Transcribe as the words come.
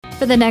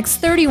For the next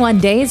 31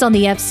 days on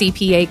the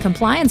FCPA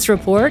Compliance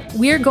Report,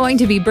 we're going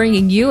to be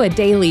bringing you a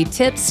daily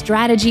tip,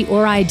 strategy,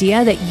 or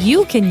idea that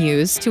you can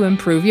use to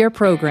improve your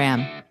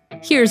program.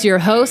 Here's your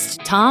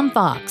host, Tom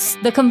Fox,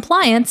 the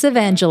Compliance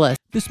Evangelist.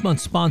 This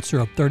month's sponsor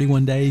of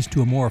 31 Days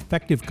to a More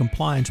Effective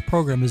Compliance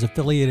program is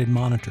Affiliated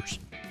Monitors.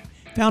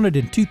 Founded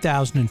in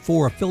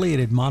 2004,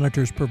 Affiliated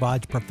Monitors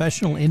provides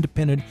professional,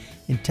 independent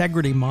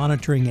integrity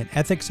monitoring and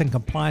ethics and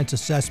compliance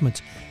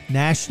assessments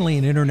nationally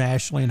and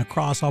internationally and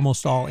across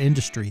almost all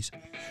industries.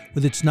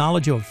 With its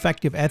knowledge of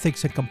effective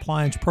ethics and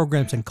compliance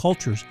programs and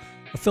cultures,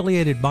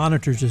 Affiliated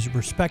Monitors is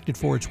respected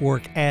for its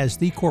work as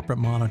the corporate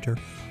monitor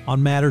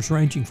on matters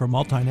ranging from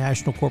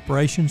multinational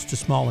corporations to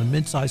small and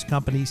mid-sized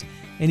companies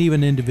and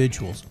even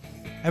individuals.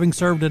 Having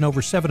served in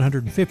over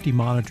 750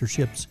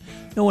 monitorships,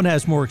 no one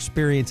has more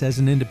experience as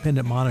an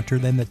independent monitor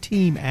than the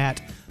team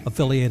at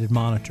Affiliated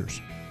Monitors.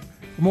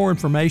 For more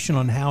information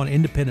on how an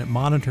independent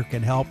monitor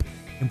can help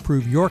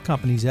improve your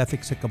company's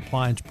ethics and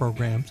compliance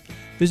programs,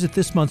 visit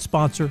this month's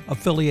sponsor,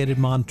 Affiliated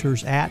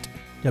Monitors, at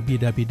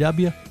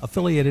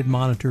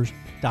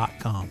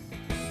www.affiliatedmonitors.com.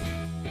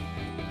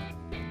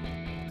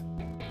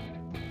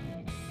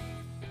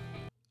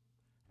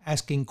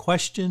 Asking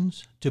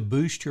questions to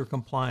boost your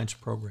compliance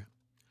program.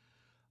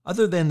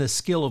 Other than the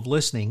skill of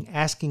listening,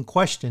 asking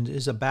questions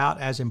is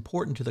about as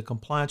important to the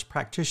compliance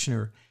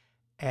practitioner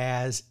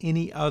as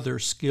any other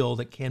skill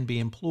that can be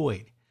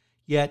employed.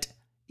 Yet,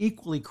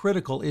 equally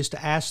critical is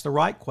to ask the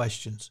right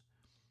questions,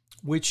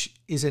 which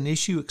is an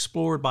issue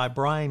explored by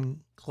Brian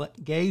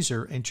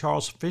Gazer and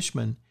Charles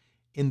Fishman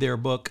in their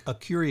book, A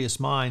Curious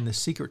Mind, The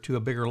Secret to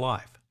a Bigger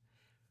Life.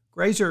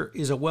 Gazer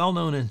is a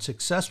well-known and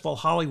successful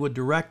Hollywood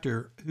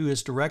director who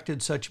has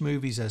directed such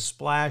movies as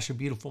Splash, A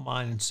Beautiful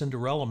Mind, and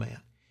Cinderella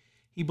Man.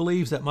 He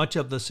believes that much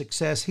of the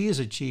success he has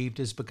achieved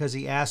is because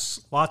he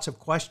asks lots of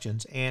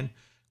questions, and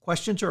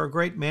questions are a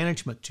great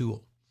management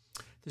tool.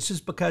 This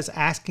is because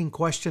asking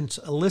questions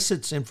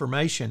elicits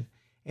information,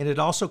 and it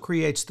also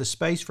creates the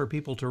space for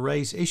people to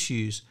raise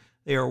issues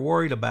they are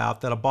worried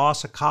about that a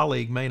boss, a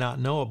colleague may not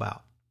know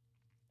about.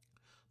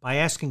 By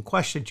asking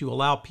questions, you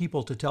allow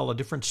people to tell a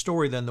different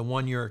story than the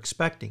one you're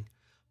expecting.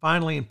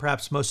 Finally, and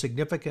perhaps most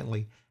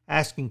significantly,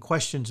 asking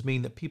questions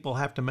mean that people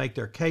have to make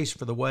their case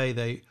for the way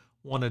they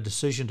want a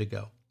decision to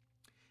go.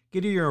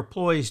 Getting your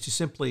employees to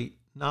simply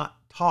not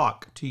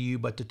talk to you,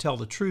 but to tell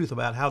the truth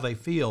about how they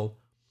feel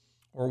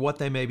or what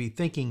they may be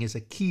thinking is a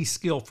key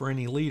skill for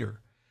any leader.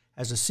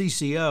 As a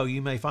CCO,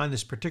 you may find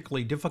this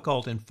particularly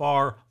difficult in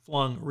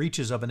far-flung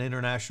reaches of an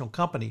international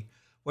company.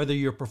 Whether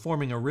you're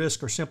performing a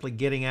risk or simply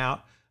getting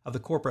out of the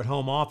corporate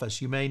home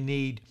office, you may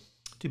need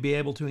to be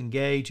able to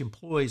engage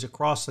employees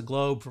across the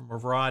globe from a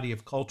variety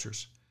of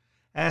cultures.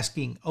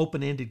 Asking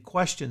open-ended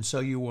questions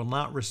so you will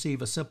not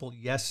receive a simple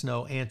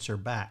yes-no answer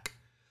back.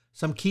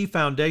 Some key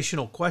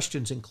foundational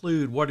questions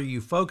include: what are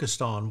you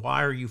focused on?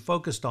 Why are you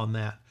focused on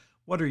that?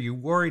 What are you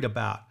worried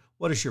about?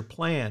 What is your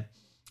plan?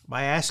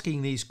 By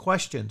asking these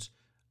questions,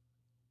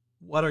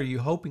 what are you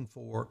hoping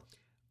for?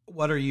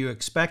 What are you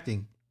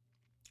expecting?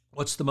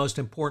 What's the most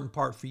important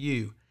part for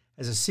you?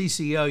 As a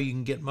CCO, you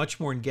can get much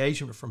more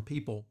engagement from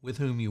people with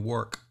whom you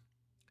work.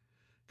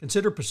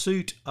 Consider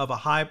pursuit of a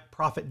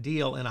high-profit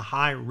deal in a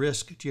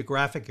high-risk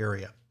geographic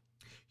area.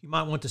 You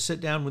might want to sit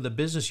down with a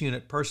business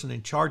unit person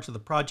in charge of the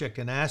project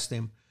and ask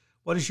them,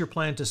 what is your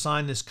plan to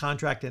sign this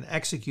contract and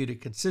execute it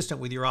consistent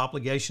with your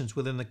obligations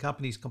within the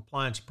company's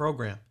compliance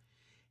program?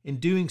 In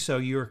doing so,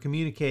 you are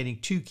communicating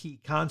two key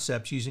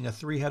concepts using a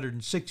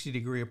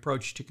 360-degree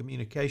approach to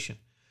communication.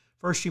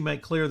 First, you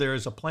make clear there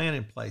is a plan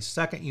in place.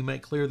 Second, you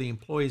make clear the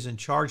employee is in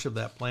charge of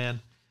that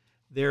plan.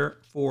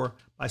 Therefore,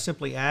 by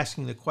simply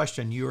asking the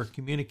question, you are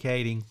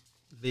communicating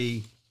to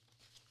the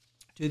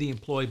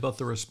employee both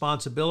the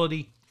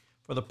responsibility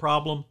for the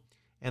problem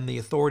and the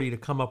authority to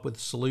come up with a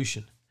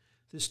solution.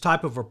 This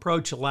type of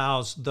approach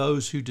allows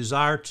those who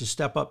desire to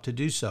step up to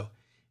do so.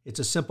 It's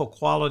a simple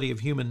quality of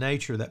human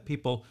nature that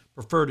people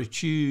prefer to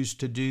choose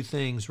to do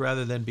things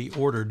rather than be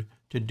ordered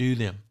to do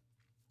them.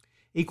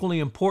 Equally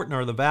important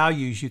are the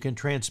values you can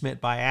transmit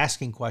by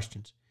asking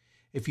questions.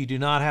 If you do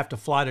not have to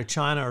fly to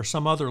China or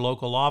some other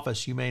local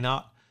office, you do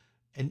not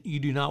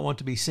want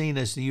to be seen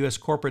as the U.S.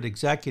 corporate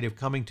executive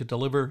coming to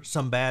deliver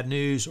some bad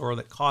news or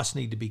that costs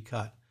need to be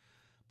cut.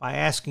 By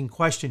asking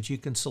questions, you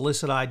can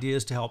solicit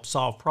ideas to help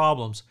solve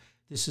problems.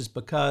 This is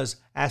because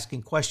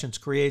asking questions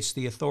creates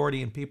the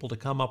authority in people to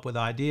come up with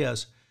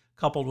ideas,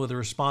 coupled with a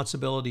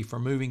responsibility for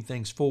moving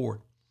things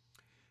forward.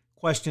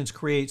 Questions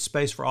create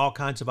space for all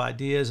kinds of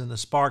ideas and the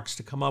sparks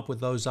to come up with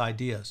those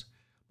ideas.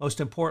 Most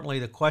importantly,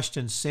 the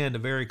questions send a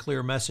very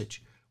clear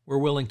message. We're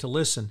willing to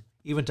listen,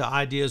 even to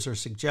ideas or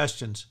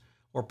suggestions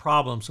or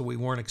problems that we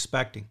weren't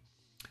expecting.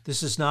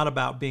 This is not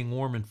about being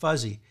warm and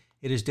fuzzy.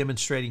 It is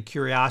demonstrating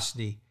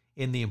curiosity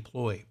in the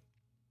employee.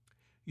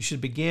 You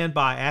should begin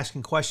by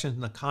asking questions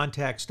in the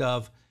context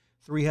of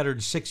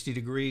 360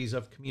 degrees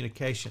of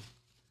communication.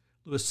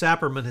 Louis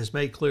Sapperman has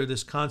made clear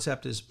this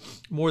concept is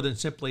more than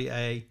simply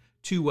a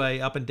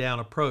two-way up and down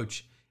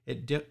approach.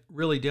 It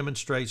really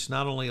demonstrates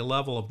not only a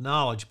level of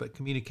knowledge, but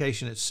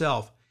communication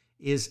itself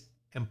is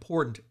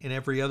important in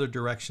every other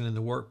direction in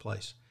the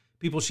workplace.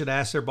 People should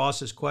ask their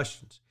bosses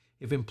questions.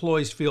 If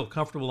employees feel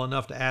comfortable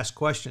enough to ask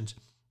questions,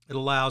 it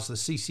allows the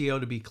CCO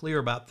to be clear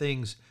about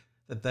things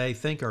that they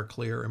think are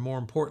clear, and more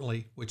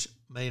importantly, which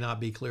may not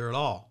be clear at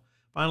all.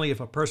 Finally, if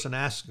a person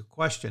asks a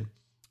question,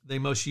 they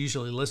most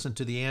usually listen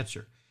to the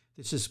answer.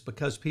 This is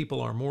because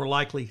people are more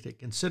likely to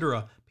consider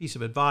a piece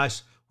of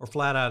advice or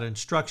flat-out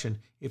instruction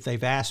if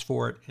they've asked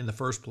for it in the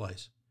first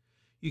place.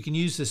 You can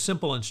use this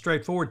simple and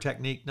straightforward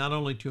technique not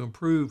only to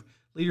improve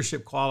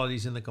leadership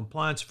qualities in the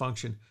compliance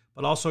function,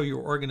 but also your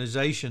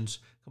organization's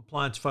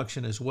compliance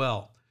function as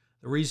well.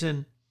 The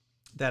reason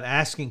that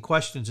asking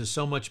questions is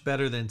so much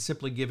better than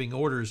simply giving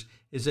orders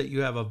is that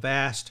you have a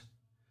vast,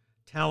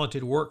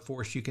 talented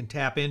workforce you can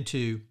tap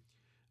into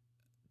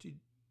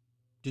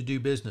to do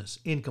business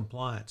in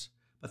compliance.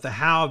 But the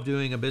how of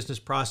doing a business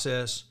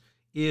process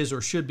is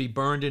or should be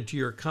burned into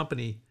your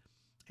company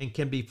and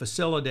can be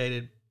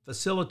facilitated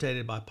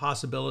by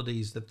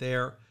possibilities that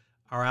there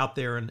are out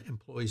there in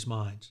employees'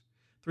 minds.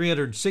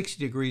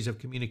 360 degrees of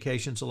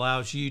communications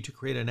allows you to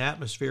create an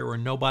atmosphere where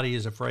nobody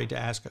is afraid to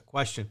ask a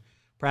question.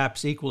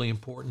 Perhaps equally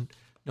important,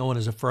 no one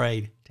is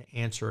afraid to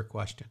answer a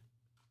question.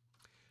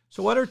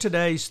 So what are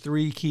today's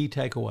 3 key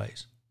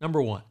takeaways?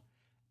 Number 1,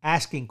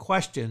 asking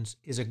questions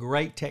is a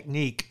great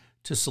technique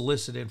to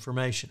solicit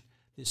information.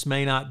 This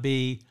may not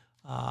be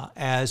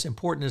as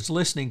important as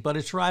listening, but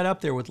it's right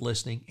up there with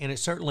listening, and it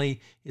certainly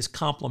is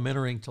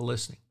complementary to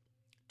listening.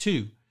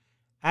 2,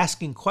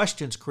 asking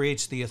questions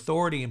creates the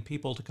authority in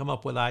people to come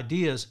up with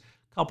ideas,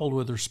 coupled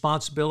with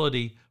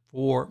responsibility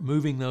for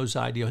moving those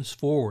ideas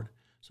forward.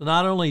 So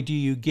not only do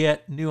you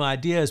get new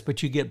ideas,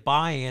 but you get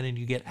buy-in and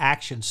you get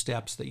action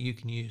steps that you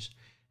can use.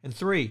 And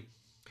 3,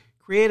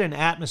 create an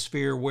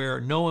atmosphere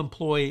where no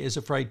employee is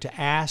afraid to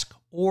ask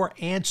or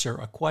answer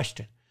a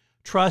question.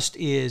 Trust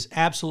is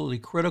absolutely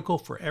critical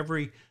for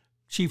every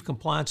chief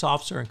compliance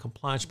officer and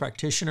compliance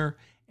practitioner,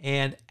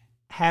 and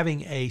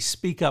having a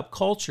speak-up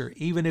culture,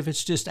 even if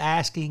it's just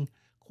asking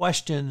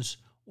questions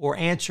or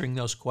answering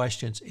those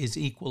questions, is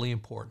equally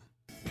important.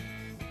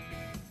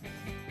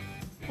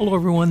 Hello,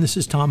 everyone. This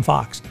is Tom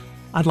Fox.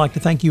 I'd like to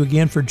thank you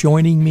again for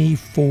joining me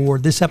for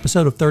this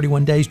episode of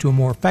 31 Days to a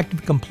More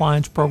Effective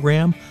Compliance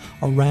Program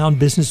around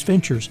business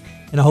ventures,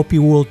 and I hope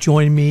you will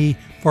join me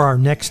for our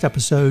next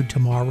episode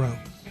tomorrow.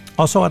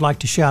 Also, I'd like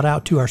to shout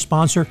out to our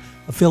sponsor,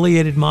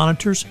 Affiliated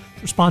Monitors,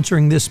 for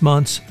sponsoring this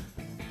month's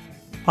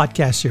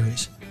podcast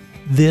series.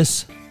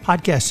 This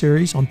podcast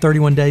series on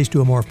 31 Days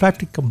to a More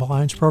Effective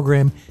Compliance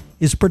Program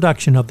is a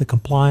production of the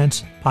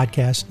Compliance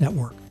Podcast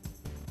Network.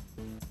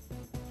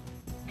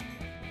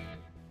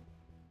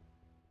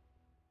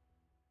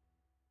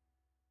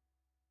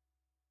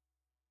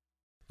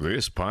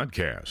 This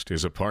podcast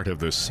is a part of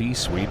the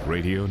C-Suite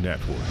Radio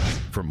Network.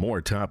 For more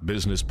top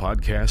business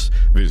podcasts,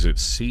 visit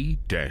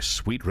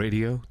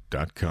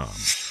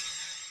c-suiteradio.com.